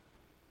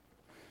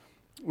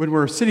When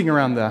we're sitting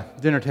around the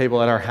dinner table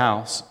at our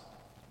house,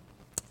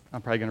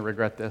 I'm probably going to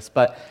regret this,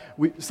 but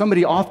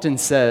somebody often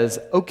says,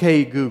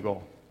 "Okay,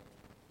 Google,"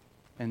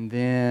 and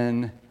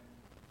then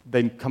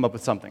they come up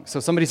with something. So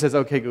somebody says,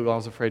 "Okay, Google." I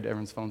was afraid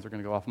everyone's phones are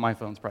going to go off. My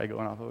phone's probably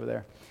going off over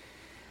there.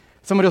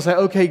 Somebody will say,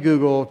 "Okay,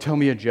 Google, tell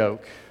me a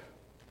joke."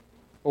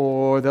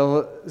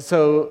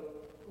 So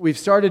we've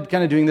started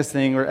kind of doing this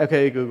thing where,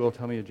 "Okay, Google,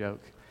 tell me a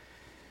joke."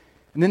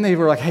 And then they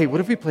were like, "Hey,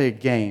 what if we play a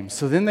game?"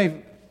 So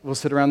then we'll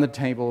sit around the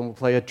table and we'll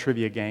play a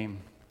trivia game.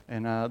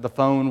 And the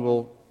phone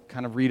will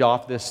kind of read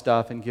off this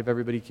stuff and give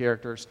everybody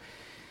characters.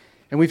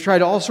 And we've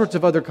tried all sorts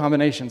of other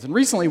combinations. And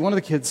recently, one of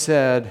the kids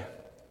said,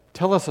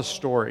 "Tell us a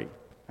story."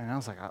 And I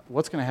was like,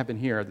 "What's going to happen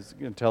here? Is it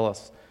going to tell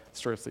us the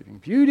story of Sleeping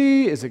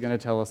Beauty? Is it going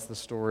to tell us the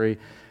story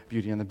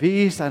Beauty and the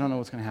Beast? I don't know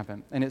what's going to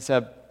happen." And it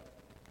said,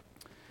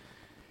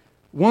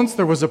 once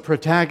there was a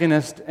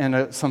protagonist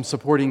and some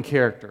supporting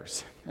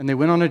characters. And they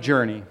went on a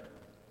journey.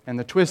 And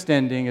the twist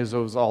ending is it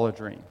was all a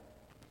dream.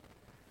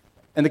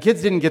 And the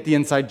kids didn't get the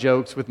inside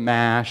jokes with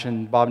MASH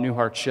and Bob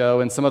Newhart's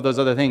show and some of those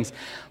other things.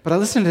 But I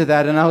listened to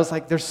that and I was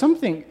like, there's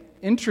something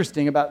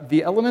interesting about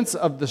the elements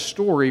of the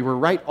story were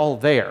right all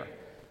there.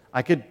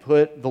 I could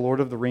put The Lord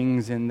of the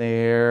Rings in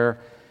there.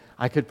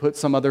 I could put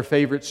some other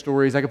favorite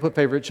stories. I could put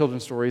favorite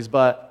children's stories.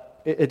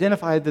 But it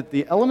identified that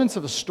the elements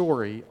of a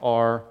story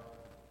are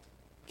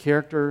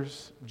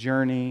characters,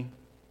 journey,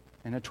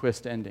 and a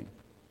twist ending.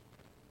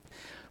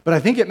 But I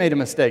think it made a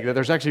mistake, that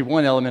there's actually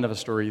one element of a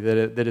story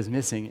that is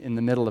missing in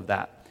the middle of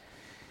that.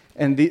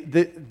 And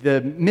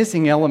the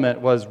missing element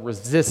was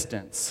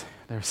resistance.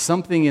 There's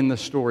something in the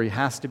story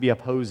has to be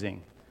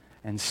opposing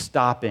and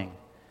stopping.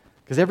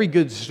 Because every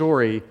good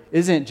story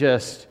isn't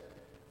just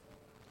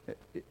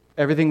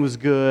everything was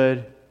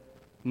good,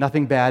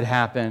 nothing bad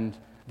happened,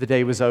 the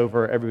day was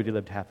over, everybody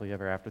lived happily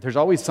ever after. There's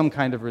always some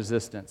kind of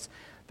resistance.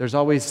 There's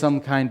always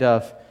some kind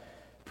of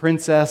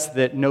princess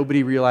that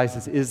nobody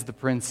realizes is the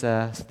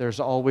princess. There's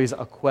always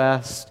a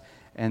quest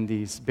and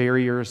these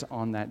barriers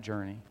on that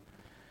journey.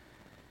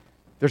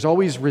 There's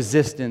always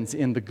resistance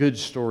in the good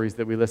stories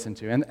that we listen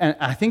to. And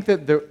I think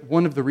that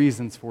one of the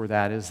reasons for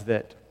that is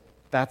that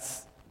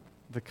that's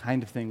the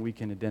kind of thing we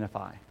can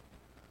identify.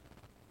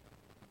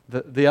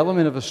 The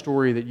element of a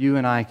story that you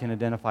and I can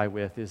identify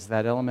with is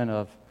that element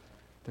of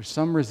there's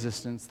some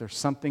resistance, there's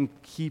something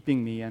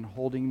keeping me and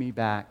holding me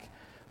back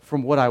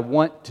from what I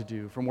want to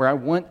do, from where I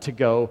want to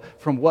go,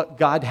 from what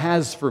God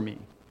has for me.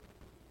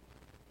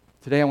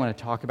 Today I want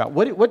to talk about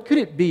what could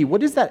it be?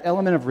 What is that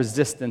element of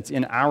resistance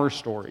in our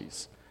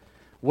stories?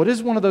 What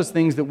is one of those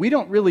things that we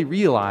don't really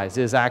realize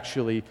is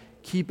actually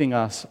keeping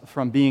us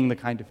from being the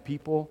kind of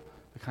people,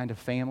 the kind of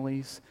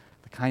families,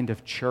 the kind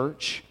of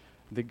church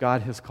that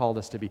God has called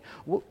us to be?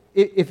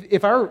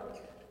 If our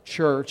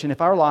church and if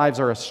our lives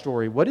are a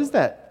story, what is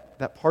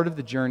that part of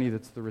the journey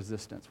that's the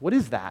resistance? What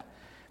is that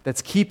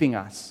that's keeping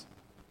us?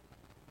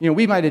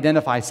 We might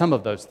identify some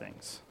of those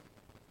things.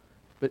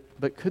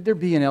 But could there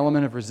be an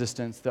element of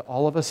resistance that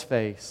all of us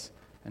face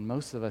and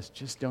most of us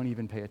just don't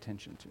even pay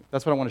attention to?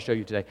 That's what I want to show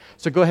you today.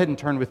 So go ahead and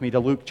turn with me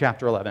to Luke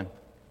chapter 11.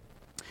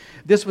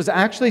 This was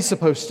actually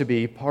supposed to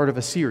be part of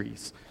a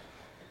series.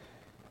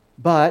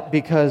 But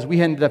because we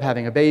ended up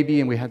having a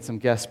baby and we had some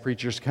guest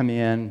preachers come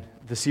in,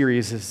 the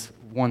series is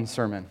one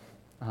sermon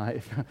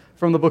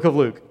from the book of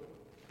Luke.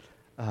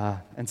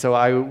 And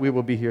so we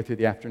will be here through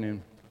the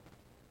afternoon.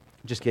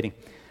 Just kidding.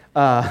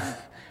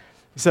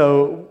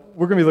 So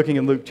we're going to be looking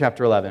in Luke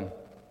chapter 11,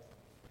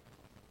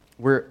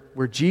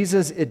 where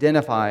Jesus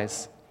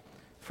identifies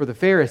for the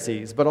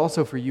Pharisees, but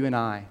also for you and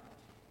I.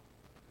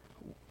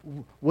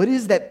 What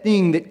is that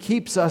thing that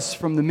keeps us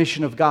from the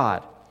mission of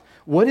God?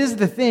 What is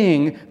the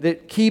thing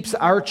that keeps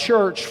our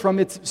church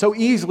so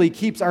easily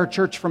keeps our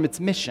church from its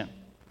mission?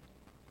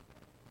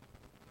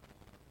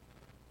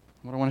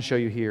 What I want to show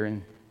you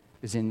here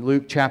is in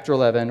Luke chapter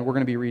 11. We're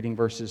going to be reading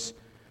we're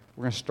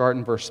going to start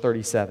in verse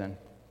 37.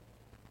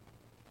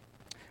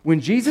 When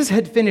Jesus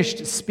had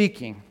finished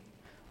speaking,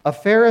 a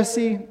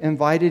Pharisee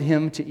invited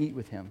him to eat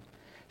with him.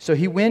 So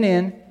he went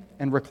in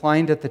and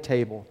reclined at the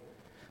table.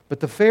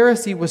 But the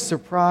Pharisee was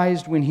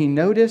surprised when he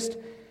noticed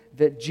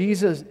that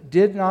Jesus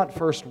did not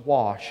first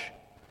wash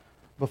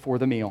before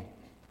the meal.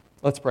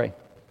 Let's pray.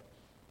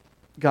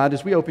 God,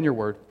 as we open your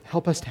word,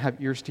 help us to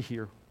have ears to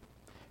hear.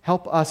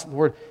 Help us,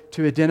 Lord,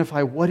 to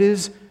identify what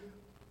is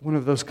one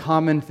of those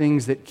common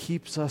things that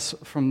keeps us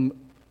from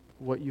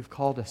what you've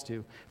called us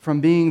to,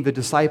 from being the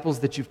disciples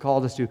that you've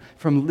called us to,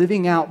 from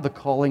living out the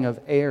calling of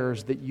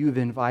heirs that you've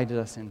invited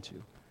us into.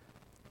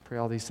 Pray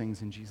all these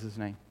things in Jesus'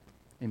 name.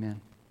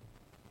 Amen.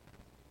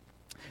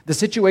 The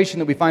situation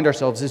that we find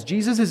ourselves is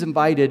Jesus is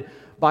invited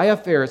by a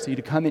Pharisee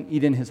to come and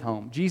eat in his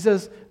home.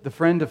 Jesus, the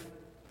friend of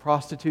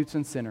prostitutes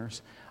and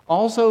sinners,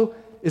 also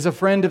is a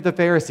friend of the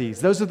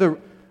Pharisees. Those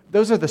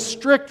are the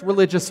strict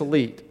religious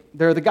elite.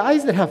 They're the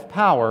guys that have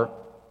power,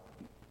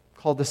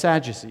 called the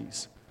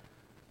Sadducees.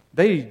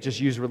 They just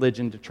use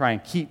religion to try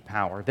and keep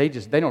power. They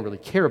don't really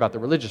care about the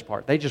religious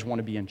part. They just want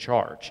to be in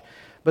charge.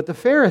 But the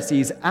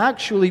Pharisees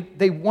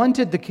they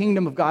wanted the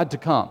kingdom of God to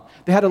come.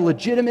 They had a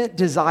legitimate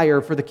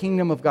desire for the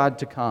kingdom of God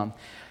to come.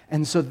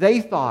 And so they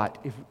thought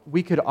if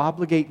we could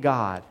obligate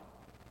God,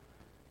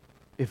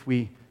 if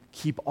we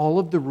keep all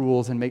of the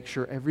rules and make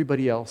sure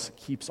everybody else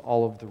keeps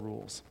all of the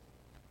rules.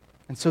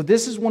 And so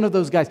this is one of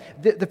those guys.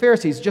 The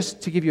Pharisees,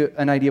 just to give you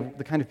an idea of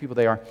the kind of people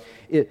they are,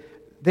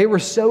 they were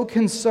so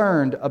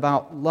concerned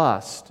about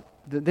lust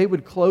that they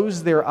would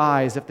close their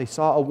eyes if they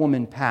saw a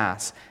woman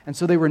pass. And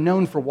so they were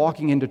known for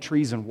walking into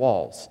trees and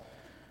walls.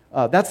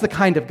 That's the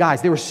kind of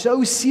guys. They were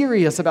so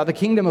serious about the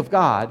kingdom of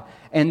God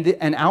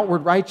and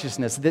outward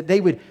righteousness that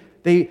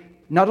they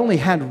not only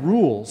had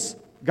rules,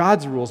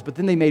 God's rules, but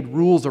then they made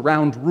rules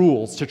around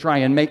rules to try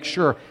and make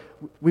sure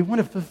we want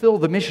to fulfill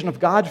the mission of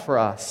God for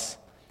us.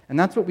 And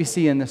that's what we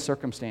see in this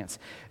circumstance.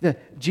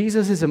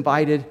 Jesus is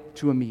invited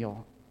to a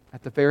meal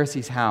at the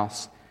Pharisee's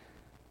house.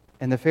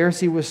 And the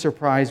Pharisee was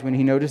surprised when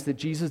he noticed that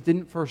Jesus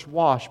didn't first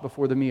wash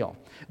before the meal.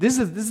 This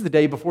is the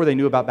day before they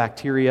knew about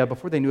bacteria,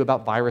 before they knew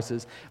about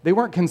viruses. They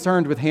weren't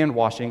concerned with hand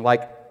washing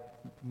like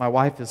my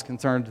wife is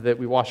concerned that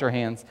we wash our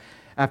hands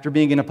after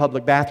being in a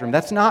public bathroom.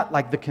 That's not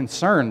like the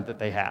concern that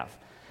they have.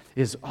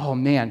 Is, oh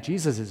man,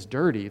 Jesus is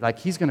dirty. Like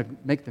he's going to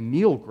make the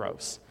meal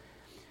gross.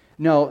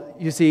 No,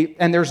 you see,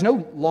 and there's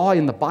no law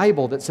in the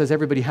Bible that says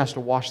everybody has to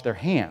wash their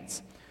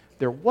hands.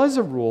 There was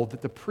a rule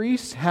that the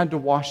priests had to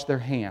wash their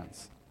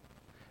hands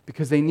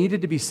because they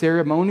needed to be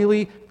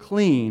ceremonially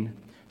clean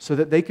so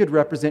that they could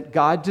represent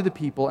God to the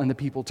people and the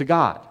people to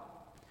God.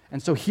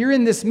 And so here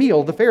in this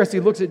meal, the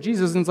Pharisee looks at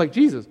Jesus and is like,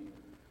 Jesus,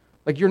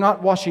 like you're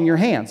not washing your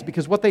hands.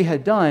 Because what they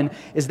had done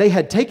is they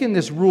had taken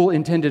this rule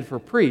intended for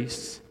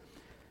priests,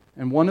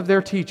 and one of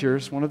their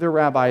teachers, one of their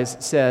rabbis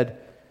said,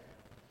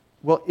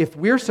 well, if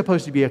we're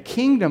supposed to be a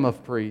kingdom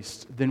of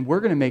priests, then we're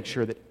going to make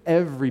sure that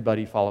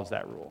everybody follows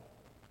that rule.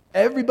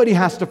 Everybody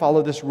has to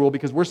follow this rule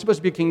because we're supposed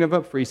to be a kingdom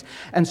of priests.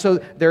 And so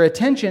their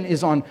attention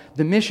is on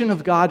the mission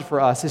of God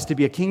for us is to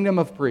be a kingdom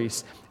of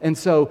priests. And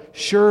so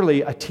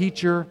surely a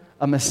teacher,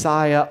 a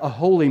Messiah, a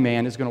holy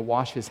man is going to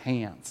wash his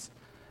hands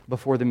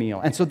before the meal.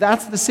 And so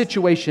that's the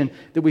situation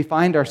that we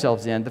find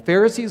ourselves in. The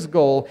Pharisees'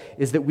 goal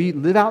is that we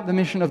live out the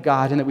mission of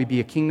God and that we be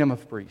a kingdom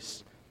of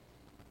priests.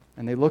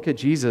 And they look at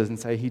Jesus and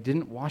say, he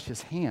didn't wash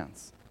his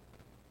hands.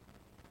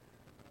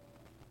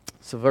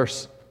 So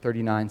verse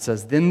 39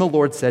 says, then the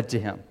Lord said to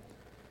him,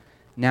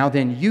 now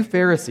then, you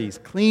Pharisees,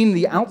 clean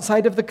the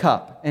outside of the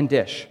cup and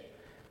dish,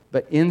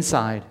 but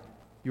inside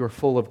you are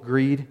full of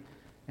greed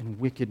and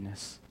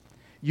wickedness.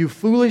 You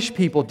foolish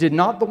people, did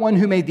not the one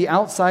who made the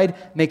outside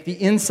make the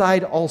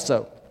inside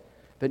also?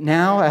 But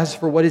now, as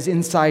for what is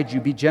inside you,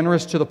 be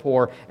generous to the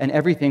poor, and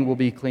everything will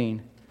be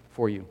clean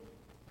for you.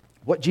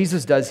 What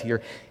Jesus does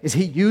here is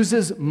he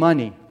uses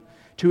money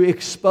to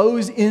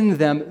expose in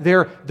them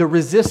the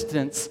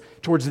resistance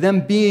towards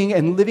them being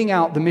and living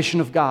out the mission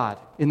of God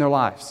in their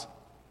lives.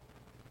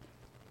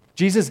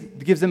 Jesus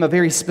gives them a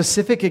very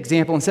specific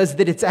example and says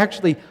that it's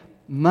actually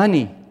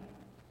money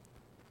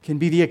can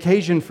be the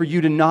occasion for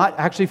you to not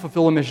actually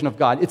fulfill a mission of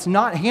God. It's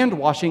not hand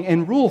washing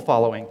and rule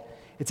following.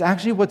 It's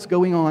actually what's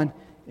going on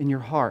in your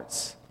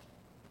hearts.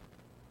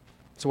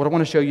 So what I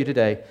want to show you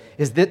today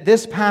is that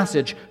this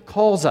passage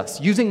calls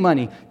us, using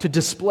money, to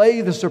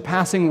display the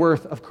surpassing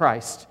worth of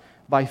Christ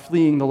by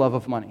fleeing the love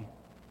of money.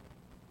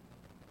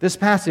 This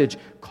passage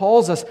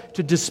calls us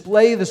to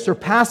display the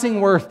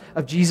surpassing worth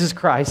of Jesus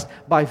Christ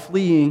by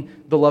fleeing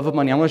the love of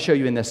money. I want to show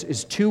you in this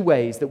is two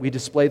ways that we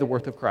display the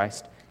worth of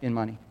Christ in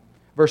money.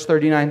 Verse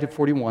 39 to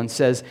 41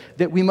 says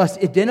that we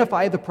must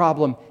identify the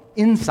problem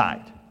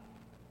inside.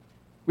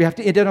 We have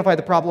to identify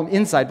the problem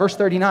inside. Verse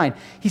 39,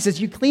 he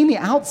says, you clean the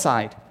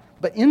outside,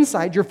 but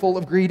inside you're full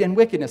of greed and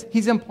wickedness.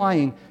 He's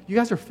implying you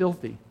guys are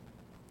filthy.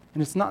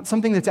 And it's not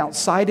something that's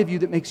outside of you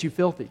that makes you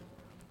filthy.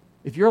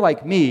 If you're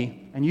like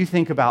me and you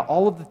think about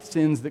all of the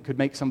sins that could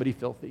make somebody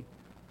filthy,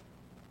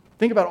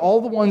 think about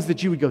all the ones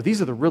that you would go,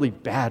 these are the really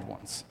bad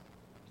ones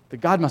that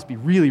God must be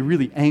really,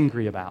 really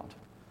angry about.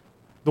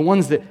 The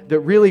ones that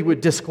really would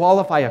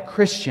disqualify a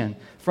Christian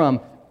from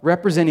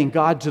representing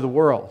God to the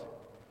world.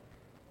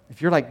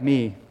 If you're like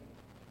me,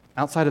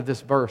 outside of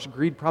this verse,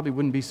 greed probably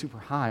wouldn't be super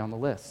high on the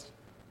list.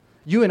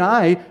 You and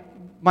I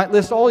might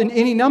list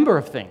any number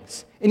of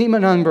things, any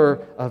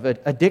number of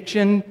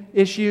addiction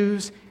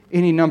issues,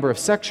 any number of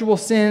sexual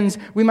sins.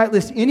 We might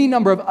list any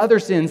number of other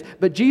sins,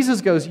 but Jesus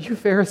goes, you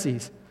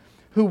Pharisees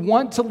who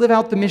want to live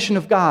out the mission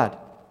of God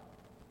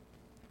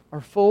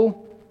are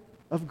full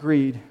of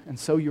greed, and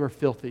so you are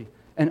filthy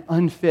and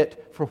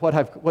unfit for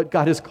what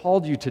God has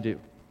called you to do.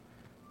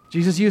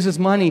 Jesus uses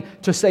money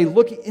to say,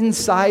 look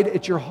inside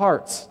at your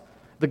hearts.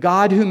 The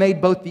God who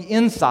made both the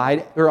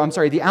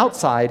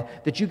outside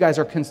that you guys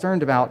are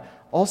concerned about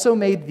also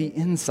made the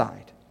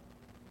inside.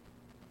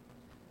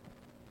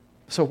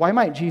 So why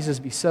might Jesus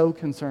be so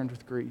concerned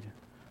with greed?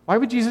 Why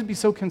would Jesus be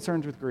so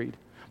concerned with greed?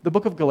 The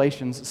book of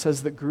Galatians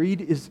says that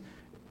greed is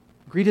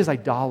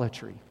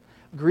idolatry.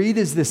 Greed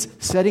is this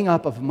setting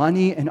up of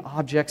money and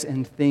objects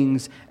and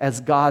things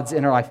as gods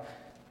in our life.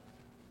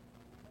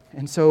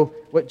 And so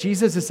what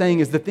Jesus is saying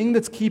is the thing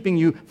that's keeping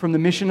you from the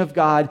mission of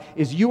God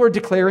is you are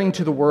declaring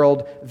to the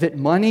world that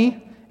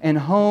money and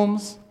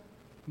homes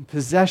and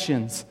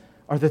possessions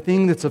are the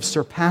thing that's of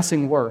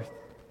surpassing worth.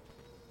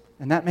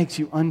 And that makes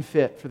you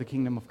unfit for the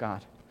kingdom of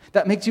God.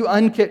 That makes you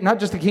unfit, not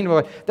just the kingdom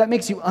of God, that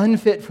makes you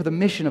unfit for the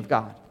mission of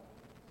God.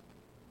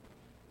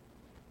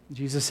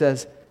 Jesus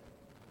says,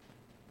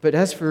 but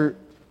as for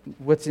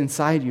what's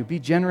inside you, be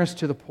generous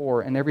to the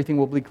poor and everything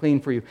will be clean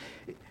for you.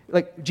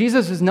 Like,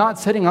 Jesus is not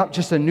setting up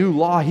just a new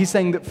law. He's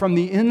saying that from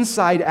the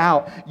inside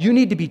out, you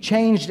need to be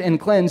changed and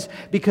cleansed,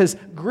 because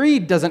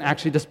greed doesn't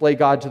actually display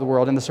God to the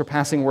world and the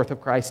surpassing worth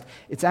of Christ.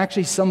 It's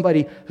actually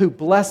somebody who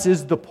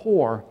blesses the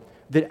poor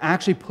that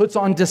actually puts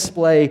on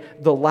display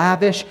the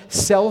lavish,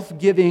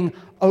 self-giving,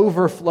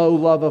 overflow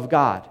love of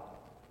God.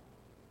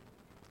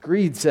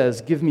 Greed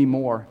says, give me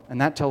more, and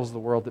that tells the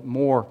world that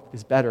more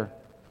is better.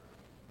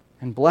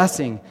 And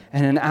blessing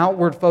and an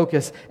outward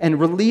focus and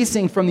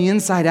releasing from the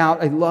inside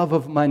out a love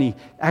of money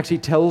actually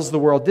tells the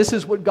world this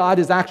is what God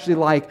is actually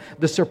like.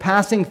 The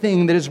surpassing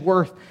thing that is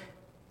worth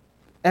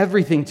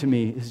everything to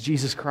me is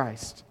Jesus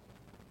Christ.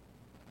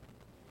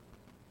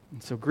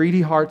 And so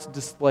greedy hearts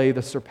display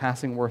the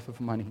surpassing worth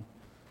of money.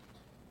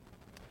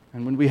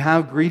 And when we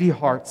have greedy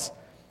hearts,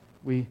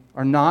 we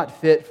are not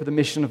fit for the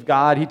mission of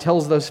God. He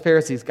tells those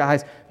Pharisees,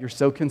 guys, you're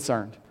so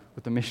concerned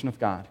with the mission of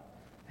God,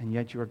 and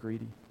yet you are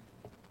greedy.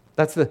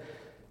 That's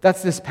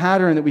this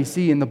pattern that we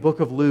see in the book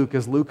of Luke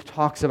as Luke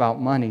talks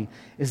about money,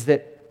 is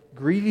that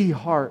greedy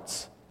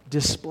hearts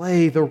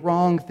display the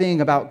wrong thing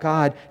about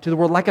God to the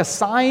world, like a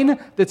sign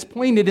that's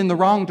pointed in the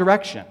wrong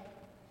direction.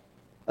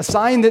 A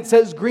sign that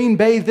says Green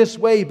Bay this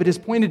way but is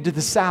pointed to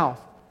the south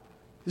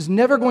is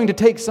never going to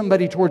take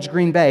somebody towards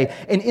Green Bay.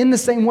 And in the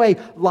same way,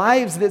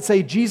 lives that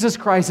say Jesus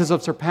Christ is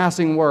of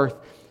surpassing worth,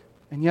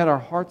 and yet our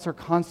hearts are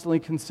constantly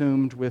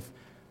consumed with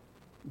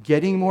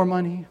getting more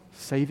money,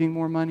 saving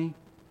more money,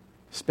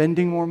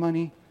 spending more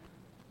money,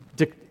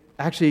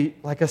 actually,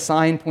 like a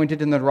sign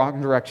pointed in the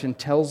wrong direction,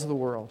 tells the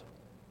world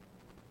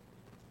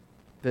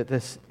that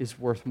this is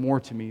worth more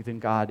to me than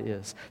God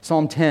is.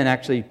 Psalm 10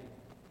 actually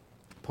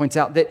points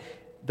out that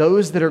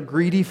those that are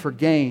greedy for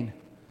gain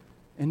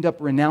end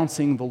up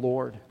renouncing the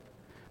Lord.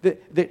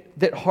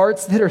 That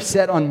hearts that are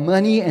set on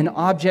money and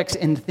objects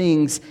and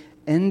things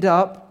end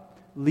up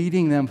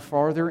leading them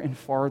farther and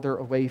farther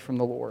away from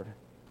the Lord.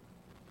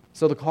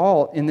 So the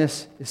call in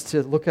this is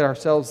to look at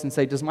ourselves and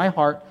say, does my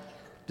heart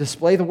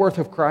display the worth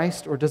of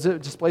Christ, or does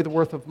it display the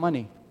worth of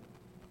money?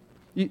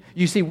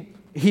 You see,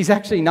 he's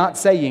actually not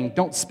saying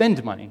don't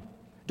spend money,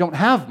 don't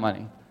have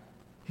money.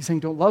 He's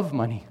saying don't love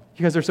money.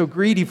 You guys are so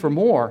greedy for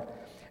more.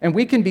 And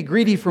we can be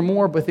greedy for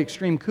more with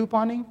extreme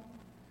couponing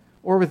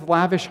or with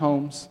lavish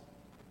homes,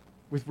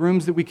 with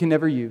rooms that we can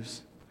never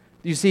use.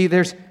 You see,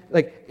 it's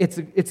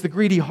the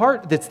greedy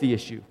heart that's the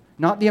issue,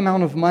 not the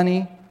amount of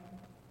money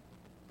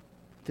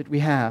that we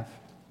have.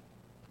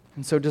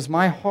 And so does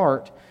my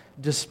heart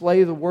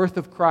display the worth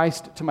of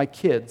Christ to my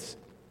kids?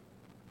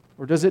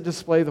 Or does it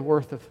display the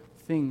worth of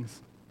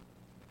things?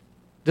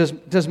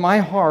 Does my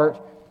heart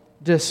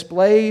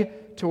display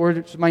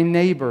towards my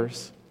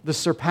neighbors the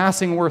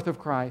surpassing worth of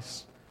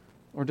Christ?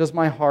 Or does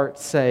my heart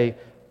say,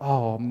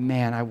 oh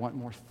man, I want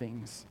more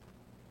things?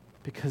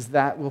 Because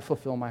that will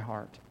fulfill my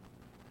heart.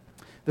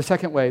 The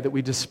second way that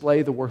we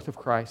display the worth of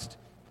Christ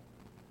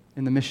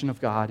in the mission of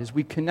God is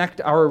we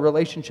connect our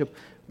relationship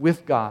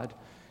with God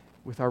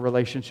with our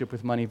relationship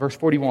with money. Verse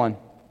 41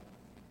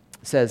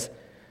 says,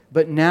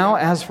 but now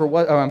as for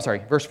what,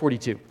 verse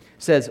 42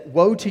 says,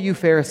 woe to you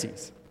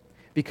Pharisees,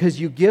 because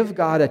you give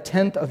God a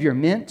tenth of your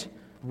mint,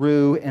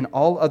 rue, and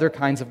all other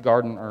kinds of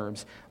garden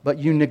herbs, but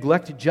you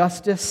neglect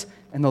justice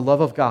and the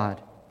love of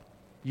God.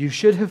 You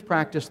should have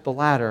practiced the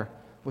latter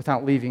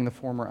without leaving the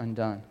former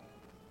undone.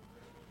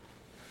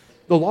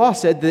 The law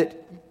said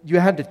that you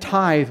had to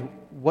tithe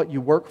what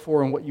you work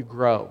for and what you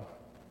grow.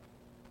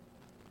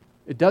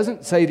 It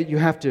doesn't say that you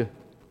have to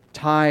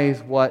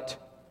tithe what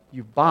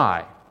you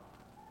buy.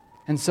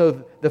 And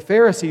so the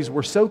Pharisees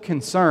were so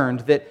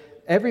concerned that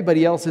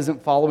everybody else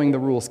isn't following the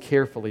rules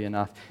carefully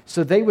enough.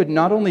 So they would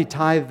not only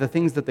tithe the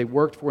things that they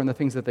worked for and the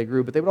things that they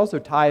grew, but they would also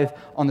tithe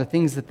on the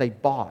things that they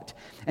bought.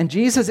 And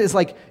Jesus is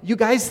like, you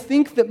guys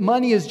think that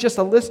money is just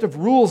a list of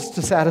rules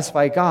to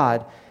satisfy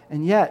God,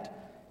 and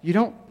yet you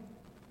don't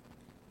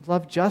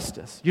love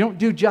justice. You don't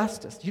do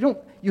justice.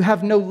 You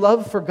have no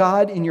love for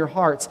God in your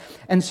hearts.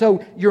 And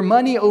so your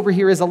money over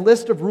here is a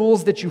list of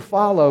rules that you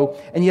follow,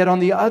 and yet on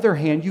the other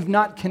hand, you've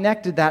not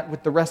connected that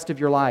with the rest of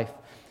your life.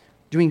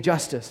 Doing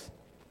justice,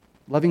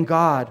 loving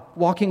God,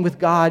 walking with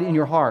God in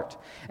your heart.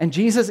 And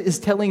Jesus is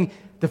telling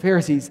the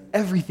Pharisees,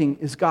 everything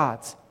is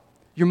God's.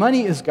 Your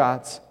money is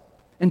God's.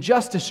 And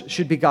justice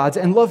should be God's.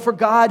 And love for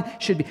God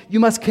should be.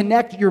 You must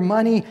connect your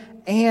money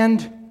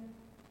and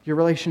your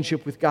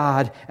relationship with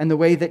God and the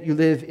way that you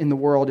live in the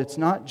world. It's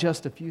not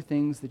just a few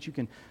things that you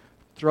can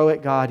throw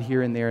at God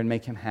here and there and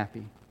make Him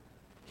happy.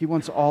 He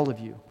wants all of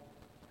you.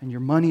 And your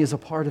money is a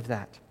part of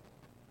that.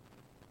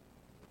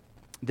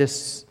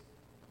 This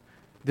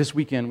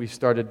weekend we've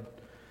started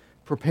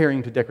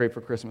preparing to decorate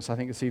for Christmas. I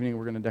think this evening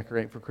we're going to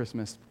decorate for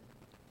Christmas.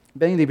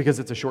 Mainly because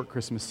it's a short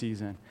Christmas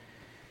season.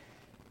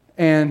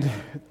 And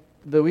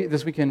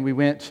this weekend we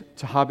went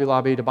to Hobby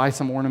Lobby to buy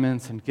some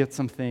ornaments and get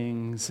some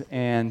things.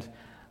 And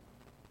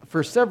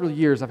for several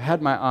years, I've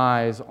had my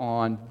eyes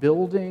on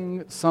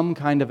building some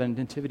kind of a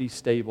nativity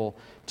stable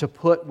to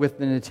put with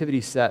the nativity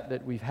set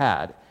that we've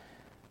had.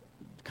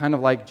 Kind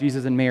of like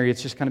Jesus and Mary,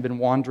 it's just kind of been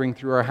wandering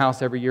through our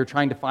house every year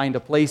trying to find a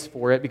place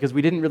for it because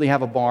we didn't really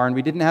have a barn,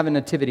 we didn't have a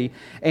nativity,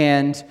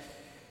 and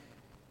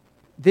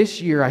this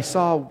year I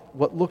saw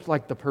what looked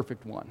like the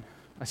perfect one.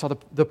 I saw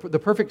the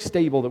perfect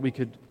stable that we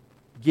could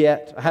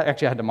get.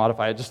 Actually, I had to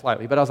modify it just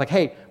slightly, but I was like,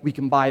 hey, we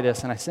can buy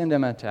this, and I sent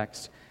him a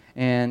text,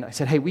 and I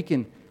said, hey,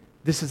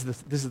 this is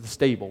the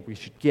stable we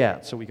should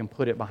get so we can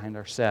put it behind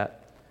our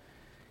set.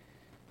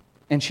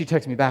 And she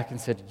texted me back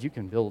and said, you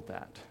can build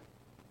that.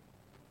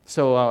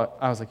 So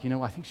I was like,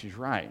 I think she's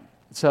right.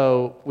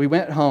 So we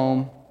went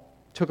home,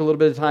 took a little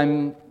bit of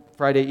time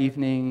Friday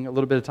evening, a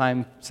little bit of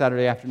time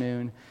Saturday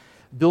afternoon,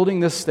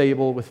 building this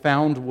stable with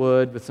found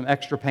wood, with some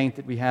extra paint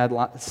that we had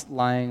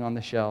lying on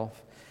the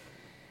shelf.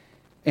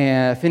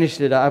 And I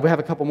finished it. I have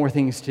a couple more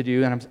things to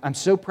do, and I'm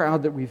so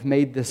proud that we've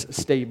made this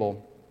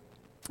stable.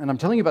 And I'm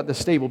telling you about this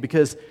stable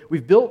because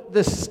we've built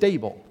this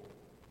stable,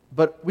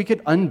 but we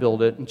could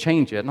unbuild it and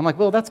change it. And I'm like,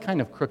 well, that's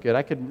kind of crooked.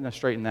 I could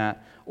straighten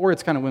that. Or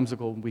it's kind of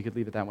whimsical. We could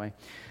leave it that way.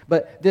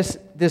 But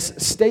this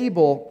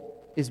stable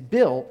is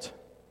built,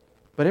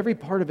 but every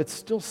part of it's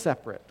still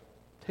separate.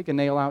 Take a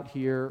nail out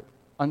here,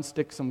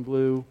 unstick some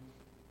glue,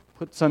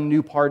 put some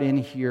new part in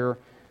here,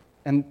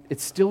 and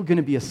it's still going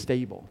to be a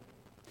stable.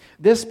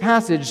 This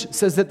passage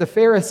says that the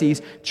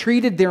Pharisees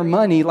treated their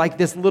money like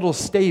this little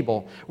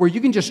stable, where you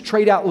can just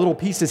trade out little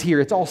pieces here.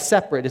 It's all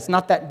separate. It's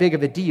not that big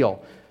of a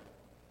deal.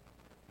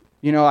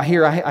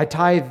 I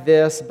tithe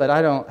this, but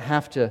I don't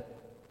have to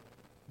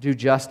do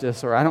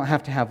justice, or I don't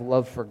have to have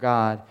love for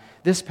God.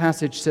 This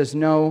passage says,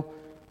 no,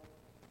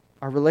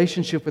 our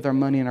relationship with our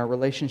money and our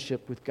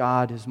relationship with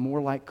God is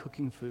more like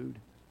cooking food.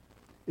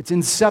 It's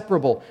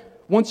inseparable.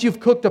 Once you've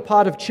cooked a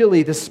pot of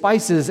chili, the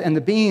spices and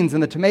the beans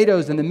and the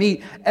tomatoes and the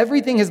meat,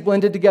 everything has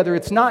blended together.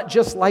 It's not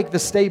just like the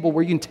stable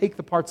where you can take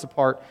the parts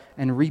apart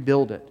and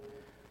rebuild it.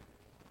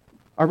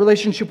 Our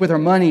relationship with our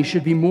money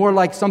should be more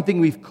like something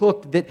we've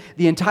cooked, that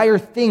the entire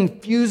thing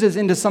fuses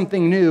into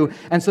something new,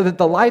 and so that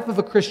the life of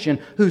a Christian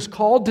who's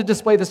called to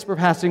display the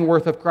surpassing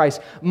worth of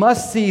Christ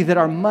must see that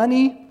our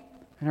money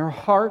and our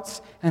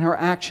hearts and our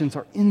actions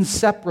are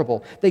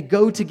inseparable. They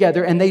go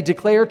together and they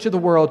declare to the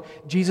world,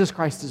 Jesus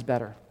Christ is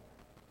better.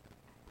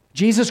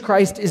 Jesus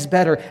Christ is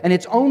better, and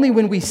it's only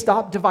when we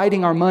stop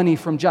dividing our money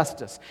from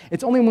justice.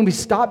 It's only when we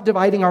stop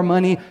dividing our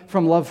money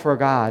from love for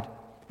God.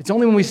 It's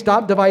only when we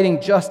stop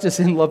dividing justice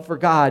and love for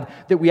God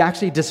that we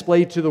actually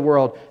display to the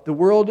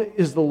world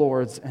is the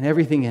Lord's and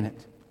everything in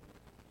it.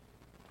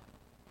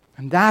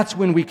 And that's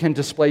when we can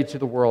display to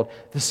the world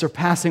the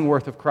surpassing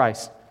worth of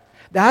Christ.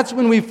 That's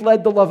when we've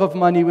fled the love of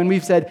money, when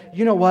we've said,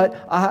 you know what,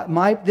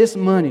 this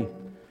money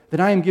that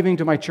I am giving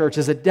to my church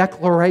is a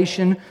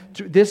declaration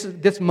to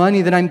this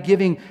money that I'm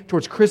giving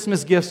towards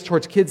Christmas gifts,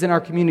 towards kids in our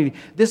community,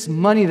 this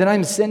money that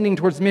I'm sending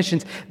towards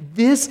missions,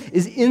 this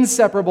is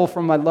inseparable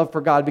from my love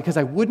for God because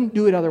I wouldn't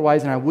do it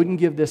otherwise and I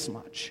wouldn't give this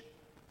much.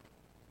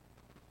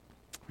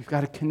 We've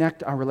got to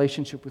connect our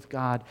relationship with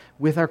God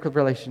with our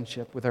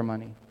relationship with our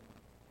money.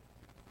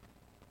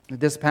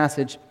 This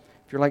passage,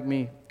 if you're like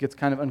me, gets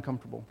kind of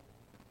uncomfortable.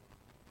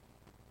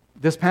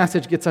 This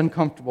passage gets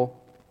uncomfortable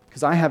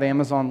because I have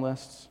Amazon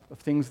lists of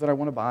things that I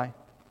want to buy.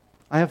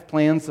 I have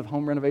plans of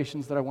home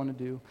renovations that I want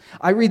to do.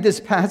 I read this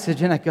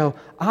passage and I go,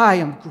 I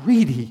am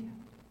greedy.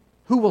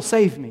 Who will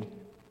save me?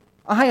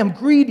 I am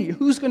greedy.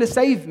 Who's going to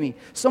save me?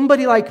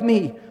 Somebody like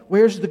me.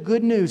 Where's the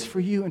good news for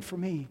you and for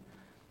me?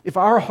 If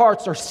our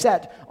hearts are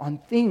set on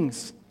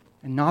things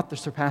and not the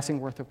surpassing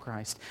worth of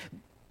Christ.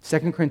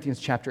 2 Corinthians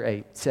chapter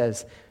 8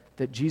 says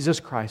that Jesus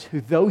Christ,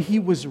 who though he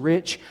was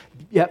rich,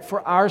 yet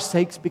for our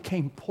sakes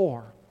became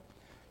poor,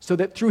 so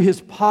that through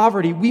his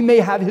poverty we may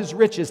have his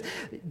riches.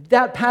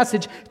 That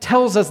passage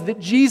tells us that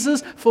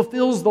Jesus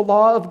fulfills the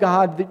law of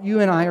God that you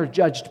and I are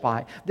judged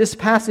by. This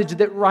passage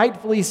that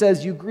rightfully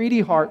says, you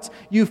greedy hearts,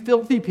 you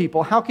filthy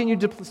people, how can you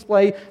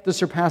display the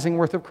surpassing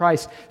worth of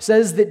Christ?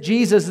 Says that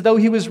Jesus, though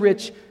he was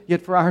rich,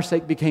 yet for our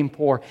sake became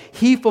poor.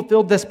 He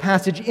fulfilled this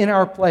passage in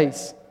our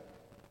place,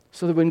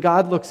 so that when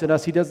God looks at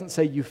us, he doesn't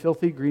say, you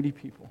filthy, greedy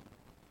people.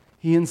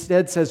 He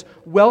instead says,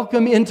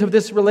 welcome into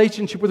this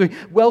relationship with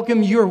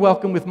me. You're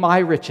welcome with my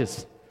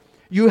riches.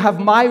 You have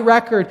my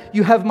record.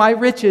 You have my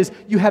riches.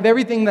 You have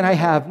everything that I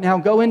have. Now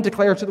go and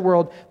declare to the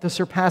world the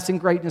surpassing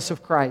greatness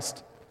of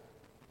Christ.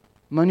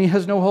 Money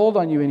has no hold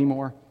on you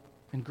anymore,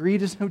 and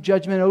greed has no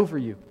judgment over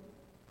you.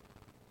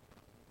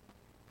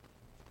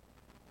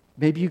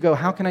 Maybe you go,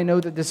 how can I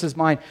know that this is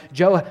mine?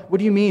 Joe, what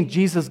do you mean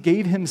Jesus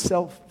gave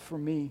himself for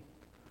me?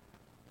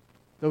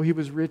 Though he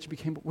was rich,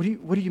 became... What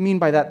do you mean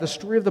by that? The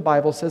story of the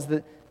Bible says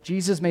that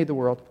Jesus made the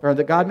world, or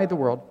that God made the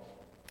world,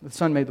 the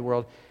Son made the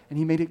world, and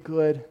he made it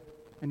good,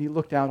 and he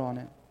looked out on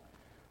it.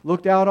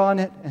 Looked out on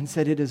it and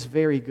said, it is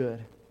very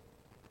good.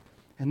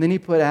 And then he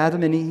put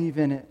Adam and Eve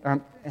in it,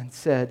 and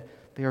said,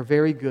 they are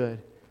very good.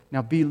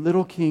 Now be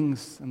little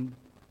kings and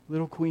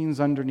little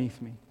queens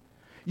underneath me.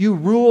 You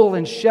rule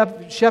and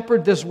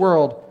shepherd this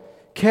world,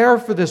 care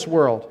for this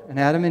world, and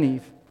Adam and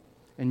Eve.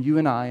 And you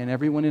and I and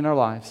everyone in our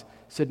lives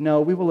said,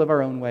 no, we will live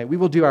our own way. We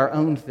will do our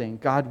own thing.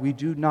 God, we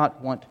do not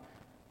want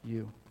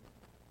you.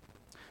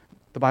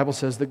 The Bible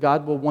says that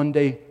God will one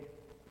day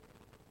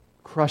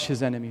crush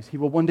his enemies. He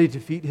will one day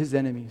defeat his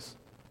enemies.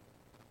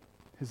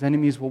 His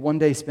enemies will one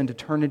day spend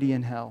eternity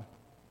in hell.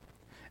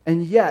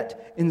 And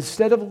yet,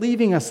 instead of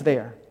leaving us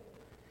there,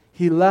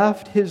 he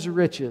left his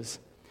riches,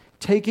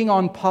 taking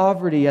on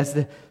poverty as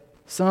the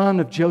son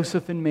of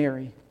Joseph and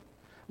Mary,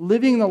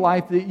 living the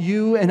life that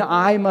you and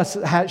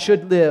I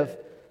should live,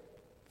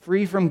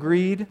 free from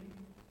greed,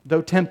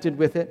 though tempted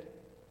with it,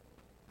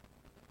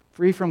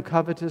 free from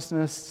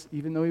covetousness,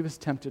 even though he was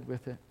tempted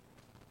with it.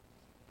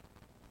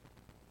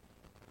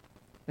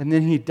 And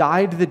then he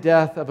died the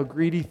death of a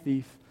greedy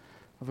thief,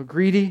 of a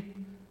greedy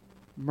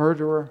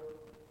murderer,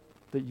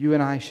 that you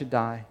and I should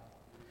die.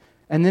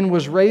 And then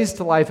was raised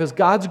to life as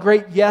God's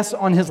great yes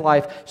on his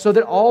life, so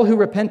that all who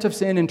repent of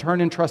sin and turn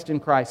and trust in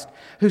Christ,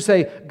 who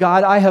say,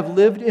 God, I have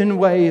lived in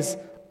ways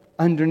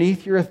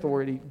underneath your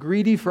authority,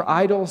 greedy for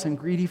idols and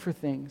greedy for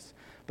things.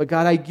 But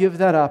God, I give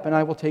that up and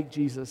I will take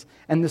Jesus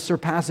and the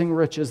surpassing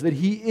riches that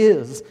he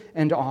is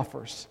and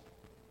offers.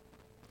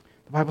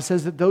 The Bible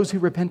says that those who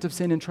repent of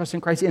sin and trust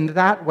in Christ in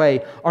that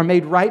way are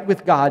made right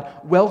with God,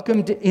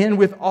 welcomed in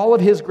with all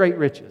of his great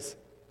riches.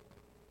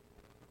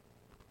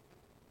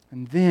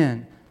 And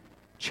then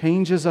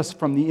changes us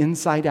from the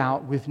inside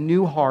out with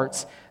new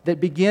hearts that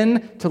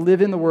begin to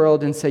live in the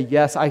world and say,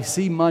 yes, I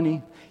see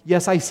money.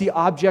 Yes, I see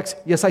objects.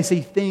 Yes, I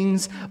see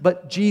things.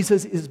 But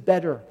Jesus is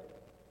better.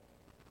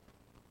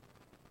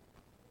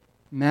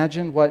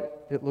 Imagine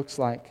what it looks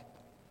like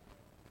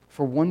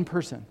for one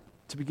person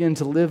to begin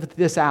to live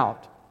this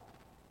out.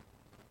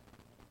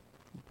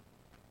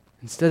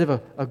 Instead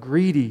of a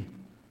greedy,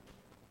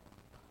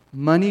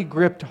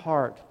 money-gripped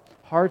heart,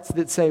 hearts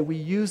that say, we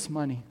use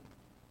money,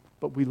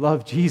 but we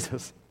love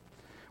Jesus.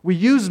 We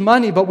use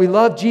money, but we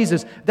love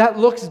Jesus. That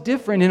looks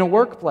different in a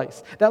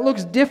workplace. That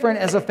looks different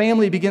as a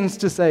family begins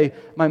to say,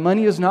 my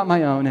money is not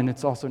my own, and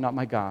it's also not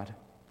my God.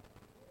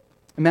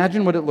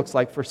 Imagine what it looks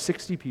like for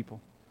 60 people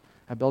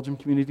at Belgium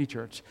Community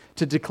Church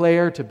to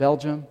declare to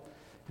Belgium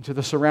and to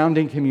the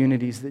surrounding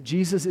communities that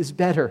Jesus is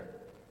better,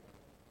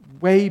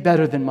 way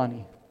better than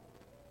money.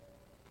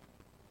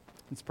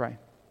 Let's pray.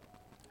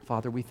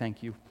 Father, we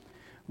thank you.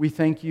 We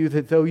thank you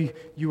that though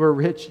you are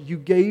rich, you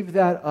gave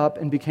that up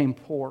and became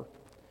poor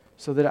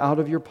so that out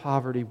of your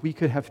poverty we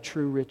could have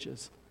true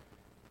riches.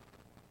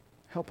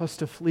 Help us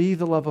to flee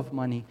the love of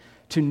money,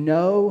 to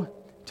know,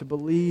 to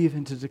believe,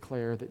 and to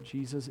declare that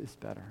Jesus is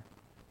better.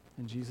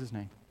 In Jesus'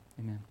 name,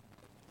 amen.